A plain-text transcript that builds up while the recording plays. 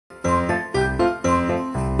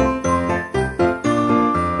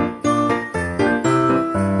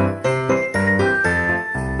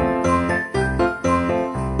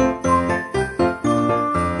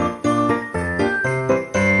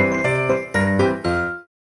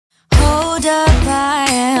I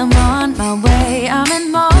am on my way, I'm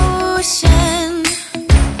in motion.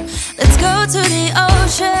 Let's go to the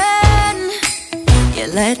ocean. Yeah,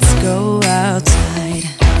 let's go outside.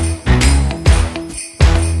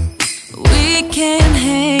 We can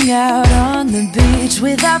hang out on the beach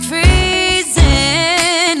without freezing.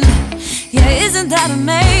 Yeah, isn't that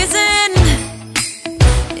amazing?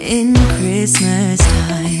 In Christmas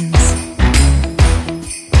times,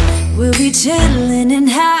 we'll be chilling and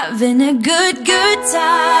having a good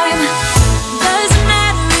time. Doesn't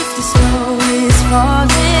matter if the snow is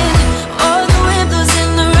falling or the wind blows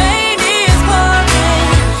and the rain is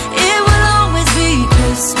pouring. It will always be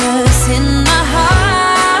Christmas in my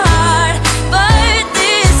heart. But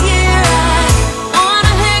this year I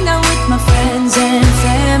wanna hang out with my friends and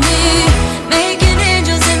family, making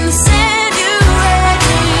angels in the sand. You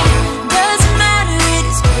ready? Doesn't matter, it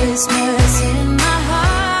is Christmas in my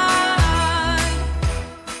heart.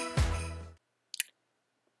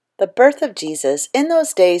 The birth of Jesus. In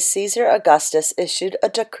those days, Caesar Augustus issued a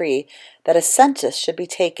decree that a census should be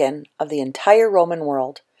taken of the entire Roman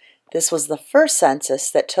world. This was the first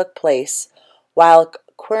census that took place while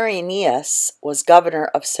Quirinius was governor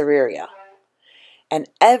of Syria, and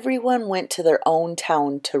everyone went to their own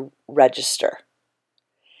town to register.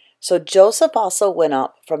 So Joseph also went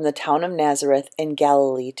up from the town of Nazareth in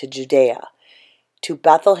Galilee to Judea, to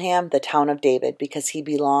Bethlehem, the town of David, because he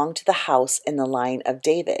belonged to the house in the line of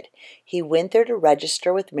David. He went there to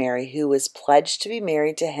register with Mary, who was pledged to be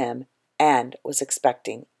married to him and was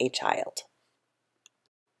expecting a child.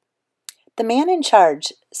 The man in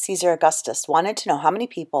charge, Caesar Augustus, wanted to know how many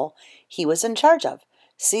people he was in charge of.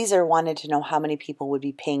 Caesar wanted to know how many people would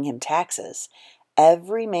be paying him taxes.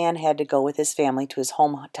 Every man had to go with his family to his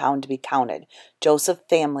hometown to be counted. Joseph's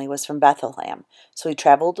family was from Bethlehem, so he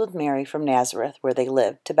traveled with Mary from Nazareth, where they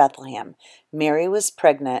lived, to Bethlehem. Mary was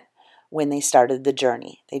pregnant when they started the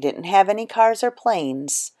journey. They didn't have any cars or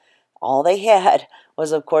planes. All they had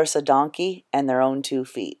was, of course, a donkey and their own 2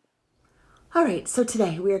 feet. All right, so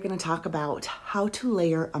today we are going to talk about how to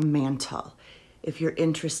layer a mantle. If you're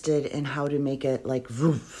interested in how to make it like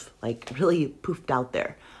roof, like really poofed out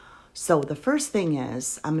there. So the first thing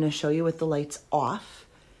is I'm going to show you with the lights off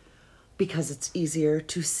because it's easier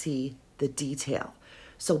to see the detail.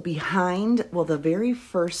 So behind, well, the very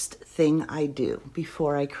first thing I do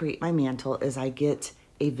before I create my mantle is I get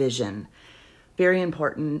a vision. Very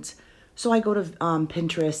important. So I go to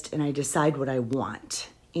Pinterest and I decide what I want.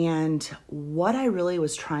 And what I really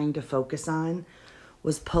was trying to focus on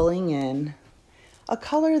was pulling in a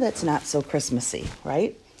color that's not so Christmassy,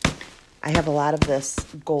 right? I have a lot of this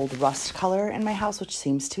gold rust color in my house, which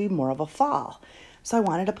seems to be more of a fall. So I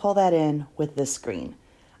wanted to pull that in with this green.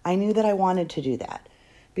 I knew that I wanted to do that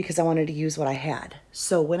because I wanted to use what I had.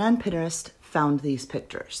 So went on Pinterest, found these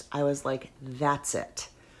pictures. I was like, that's it.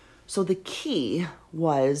 So the key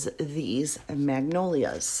was these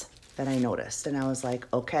magnolias that I noticed. And I was like,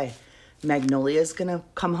 okay, magnolia is going to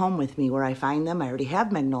come home with me where I find them. I already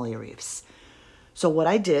have magnolia wreaths. So what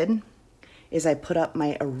I did is I put up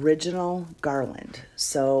my original garland.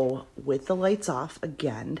 So with the lights off,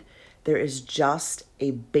 again, there is just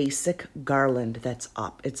a basic garland that's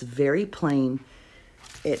up. It's very plain.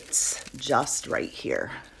 It's just right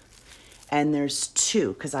here. And there's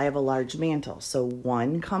 2, because I have a large mantle. So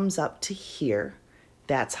one comes up to here.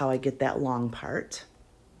 That's how I get that long part.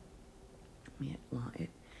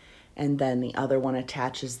 And then the other one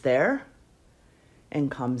attaches there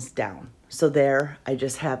and comes down. So there, I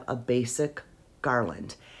just have a basic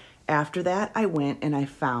garland. After that, I went and I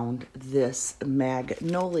found this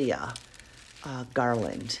magnolia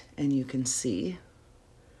garland. And you can see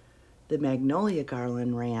the magnolia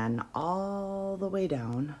garland ran all the way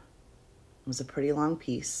down. It was a pretty long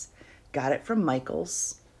piece. Got it from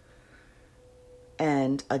Michael's.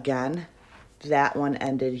 And again, that one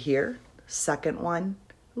ended here. Second one,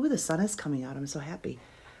 ooh, the sun is coming out. I'm so happy.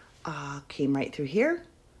 Came right through here.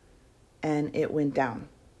 And it went down.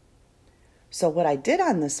 So what I did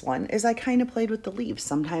on this one is I kind of played with the leaves.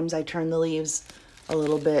 Sometimes I turn the leaves a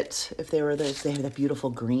little bit, if they have that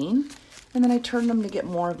beautiful green, and then I turned them to get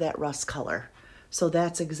more of that rust color. So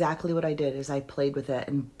that's exactly what I did, is I played with it,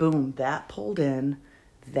 and boom, that pulled in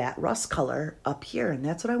that rust color up here. And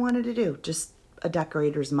that's what I wanted to do. Just a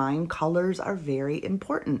decorator's mind. Colors are very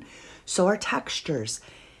important. So are textures.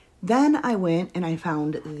 Then I went and I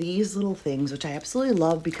found these little things, which I absolutely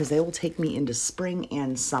love because they will take me into spring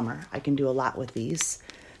and summer. I can do a lot with these.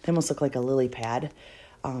 They almost look like a lily pad.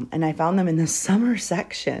 And I found them in the summer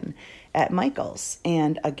section at Michael's.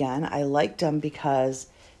 And again, I liked them because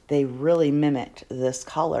they really mimicked this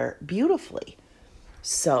color beautifully.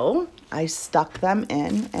 So I stuck them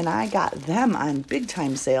in, and I got them on big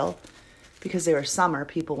time sale because they were summer.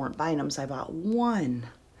 People weren't buying them, so I bought 1,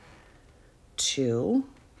 2,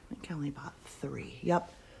 I think I only bought 3.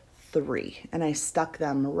 Yep, 3. And I stuck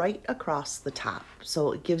them right across the top.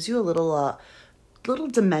 So it gives you a little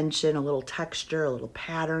dimension, a little texture, a little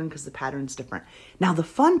pattern, because the pattern's different. Now the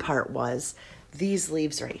fun part was these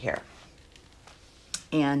leaves right here.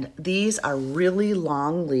 And these are really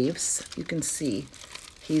long leaves. You can see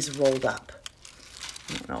he's rolled up.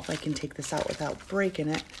 I don't know if I can take this out without breaking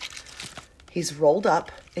it. He's rolled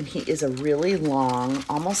up, and he is a really long,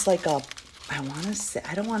 almost like a, I want to say,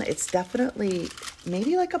 I don't want to, it's definitely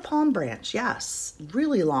maybe like a palm branch. Yes,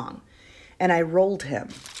 really long. And I rolled him.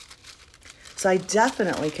 So I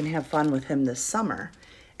definitely can have fun with him this summer.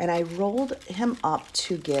 And I rolled him up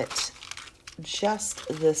to get just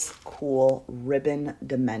this cool ribbon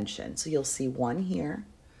dimension. So you'll see one here.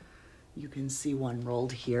 You can see one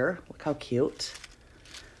rolled here. Look how cute.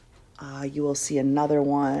 You will see another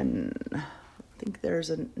one. I think there's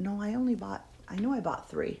a, no, I know I bought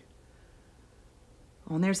 3.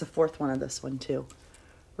 Oh, and there's a 4th one of this one too,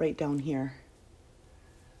 right down here.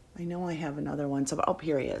 I know I have another one. So, oh,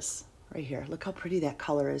 here he is, right here. Look how pretty that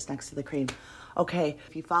color is next to the cream. Okay,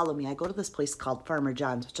 if you follow me, I go to this place called Farmer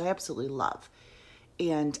John's, which I absolutely love.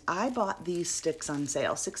 And I bought these sticks on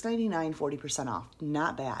sale, $6.99, 40% off,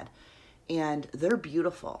 not bad. And they're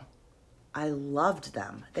beautiful. I loved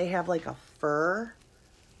them. They have like a fur.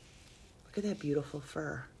 Look at that beautiful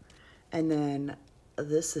fur. And then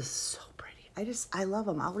this is so pretty. I love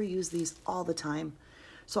them. I'll reuse these all the time.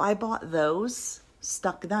 So I bought those,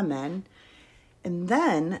 stuck them in. And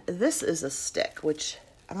then this is a stick, which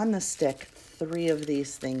on the stick, 3 of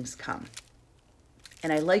these things come.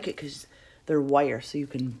 And I like it because they're wire, so you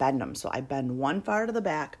can bend them. So I bend one far to the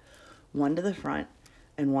back, one to the front,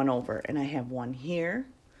 and one over. And I have one here,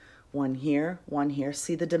 one here, one here.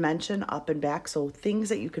 See the dimension up and back? So things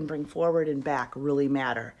that you can bring forward and back really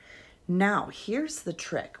matter. Now, here's the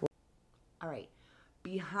trick. All right,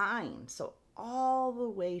 behind, so all the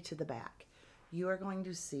way to the back, you are going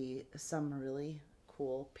to see some really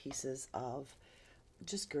cool pieces of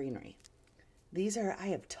just greenery. These are, I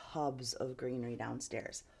have tubs of greenery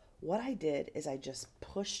downstairs. What I did is I just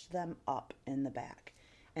pushed them up in the back,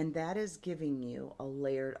 and that is giving you a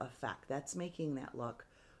layered effect. That's making that look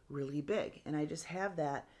really big. And I just have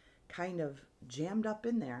that kind of jammed up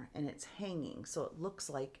in there, and it's hanging. So it looks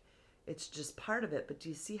like it's just part of it, but do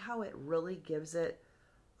you see how it really gives it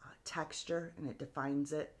texture and it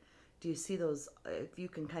defines it? Do you see those, if you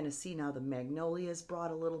can kind of see now, the magnolias brought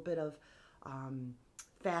a little bit of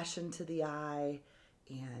fashion to the eye,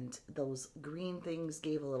 and those green things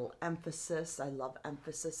gave a little emphasis. I love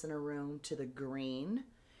emphasis in a room, to the green.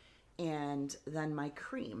 And then my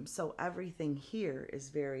cream. So everything here is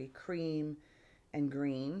very cream and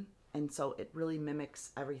green. And so it really mimics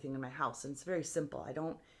everything in my house. And it's very simple. I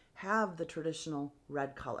don't have the traditional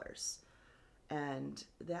red colors. And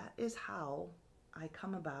that is how I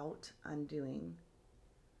come about on doing.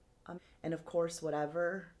 And of course,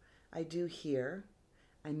 whatever I do here,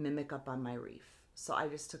 I mimic up on my wreath. So I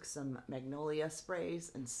just took some magnolia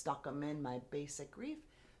sprays and stuck them in my basic wreath.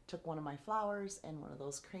 Took one of my flowers and one of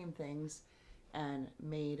those cream things and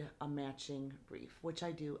made a matching wreath, which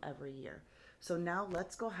I do every year. So now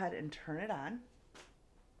let's go ahead and turn it on.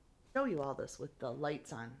 Show you all this with the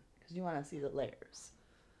lights on because you want to see the layers.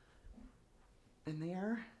 And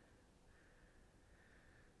there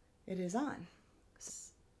it is on. This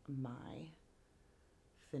is my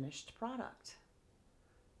finished product.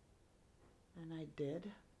 And I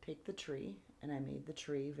did take the tree and I made the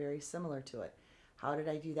tree very similar to it. How did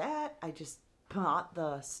I do that? I just bought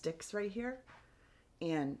the sticks right here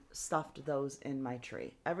and stuffed those in my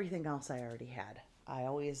tree. Everything else I already had. I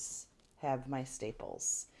always have my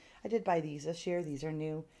staples. I did buy these this year. These are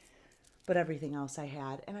new, but everything else I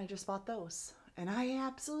had, and I just bought those. And I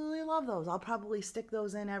absolutely love those. I'll probably stick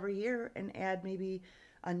those in every year and add maybe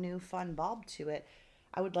a new fun bulb to it.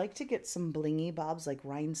 I would like to get some blingy bulbs, like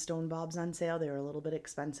rhinestone bulbs on sale. They were a little bit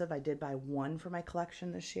expensive. I did buy one for my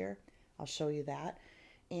collection this year. I'll show you that.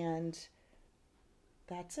 And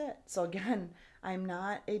that's it. So again, I'm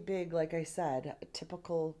not a big, like I said,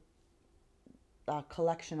 typical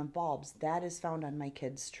collection of bulbs. That is found on my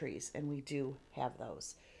kids' trees, and we do have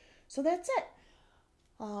those. So that's it.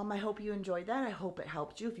 I hope you enjoyed that. I hope it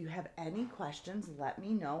helped you. If you have any questions, let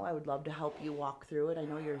me know. I would love to help you walk through it. I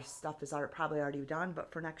know your stuff is probably already done,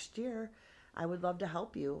 but for next year, I would love to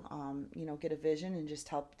help you, you know, get a vision and just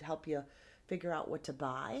help you figure out what to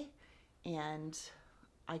buy. And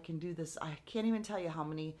I can do this. I can't even tell you how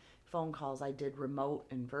many phone calls I did remote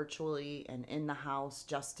and virtually and in the house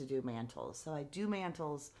just to do mantles. So I do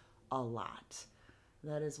mantles a lot.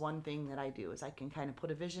 That is one thing that I do, is I can kind of put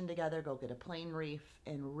a vision together, go get a plain reef,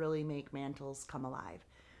 and really make mantles come alive.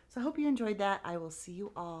 So I hope you enjoyed that. I will see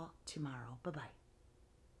you all tomorrow. Bye-bye.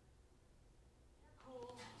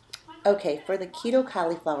 Okay, for the keto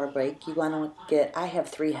cauliflower break, you want to get, I have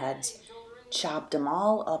 3 heads, chopped them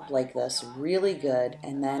all up like this, really good,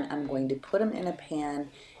 and then I'm going to put them in a pan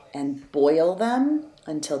and boil them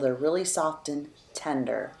until they're really soft and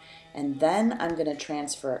tender. And then I'm going to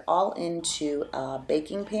transfer it all into a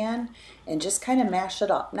baking pan and just kind of mash it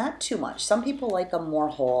up. Not too much. Some people like them more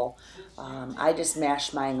whole. I just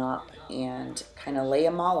mash mine up and kind of lay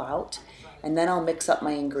them all out. And then I'll mix up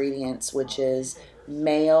my ingredients, which is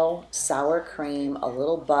mayo, sour cream, a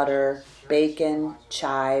little butter, bacon,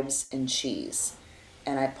 chives, and cheese.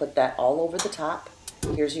 And I put that all over the top.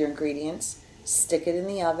 Here's your ingredients. Stick it in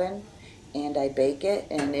the oven and I bake it,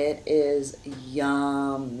 and it is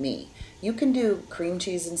yummy. You can do cream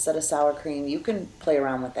cheese instead of sour cream. You can play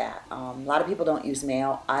around with that. A lot of people don't use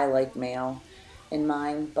mayo. I like mayo in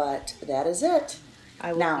mine, but that is it.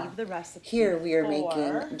 I will leave the recipe. Here we are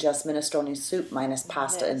making just minestrone soup minus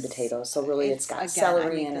pasta and potatoes. So really it's got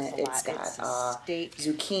celery in it, it's got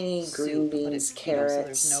zucchini, green beans,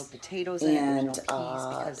 carrots, and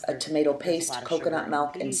a tomato paste, coconut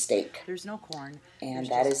milk, and steak. There's no corn. And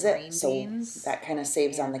that is it. So that kind of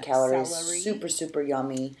saves on the calories. Super, super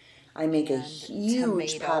yummy. I make a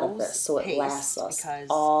huge pot of this so it lasts us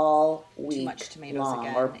all week long,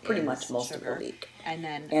 or pretty much most of the week. And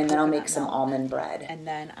then I'll make some almond bread. And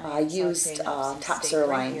then I used top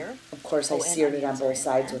sirloin. Of course, I seared it on both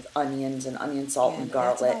sides with onions and onion salt and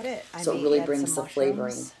garlic, so it really brings the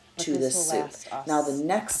flavoring to this soup. Now the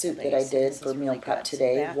next soup that I did for meal prep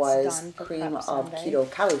today was cream of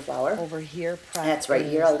keto cauliflower. That's right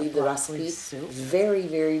here. I'll leave the recipe. Very,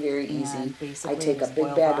 very, very easy. I take a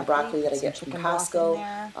big bag of broccoli that I get from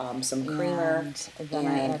Costco, some creamer,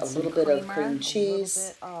 and a little bit of cream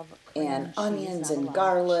cheese, and onions and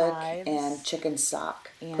garlic and chicken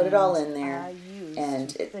stock. Put it all in there,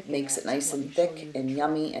 and it makes it nice and thick and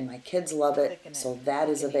yummy, and my kids love it, so that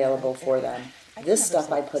is available for them. This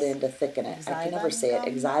stuff I put in to thicken it. I can never say it.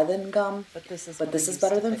 Xylitol gum, but this is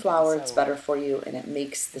better than flour. It's better for you, and it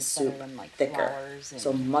makes the soup thicker.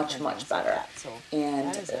 So much, much better.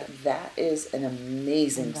 And that is an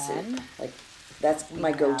amazing soup. Like, that's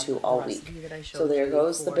my go-to all week. So there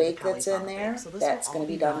goes the bake that's in there. That's going to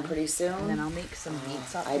be done pretty soon. And then I'll make some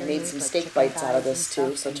meats up. I made some steak bites out of this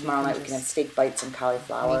too. So tomorrow night we can have steak bites and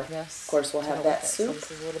cauliflower. Of course, we'll have that soup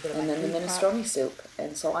and then the minestrone soup.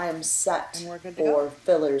 And so I am set for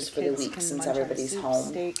fillers for the week since everybody's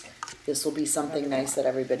home. This will be something nice that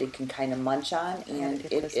everybody can kind of munch on, and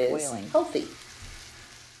it is healthy.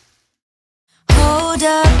 Hold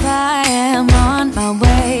up, I am on my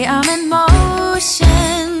way, I'm in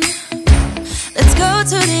motion. Let's go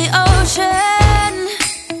to the ocean.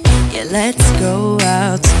 Yeah, let's go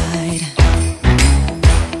outside.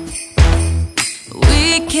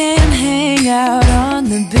 We can hang out on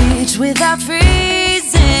the beach without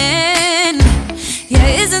freezing. Yeah,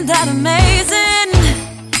 isn't that amazing?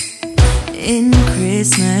 In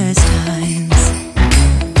Christmas times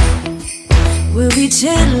we'll be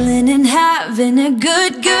chilling and having a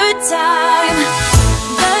good time.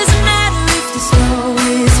 Doesn't matter if the snow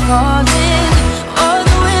is falling or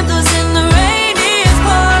the wind blows and the rain is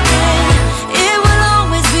pouring. It will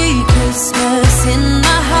always be Christmas in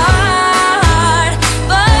my heart.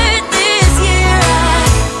 But this year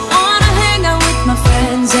I wanna hang out with my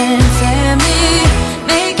friends and family,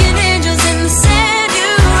 making angels in the sand,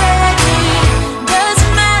 you and me.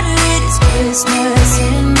 Doesn't matter, it is Christmas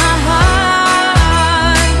in my heart.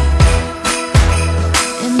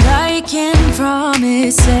 Can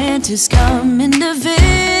promise Santa's coming to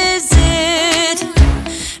visit.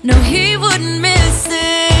 No, he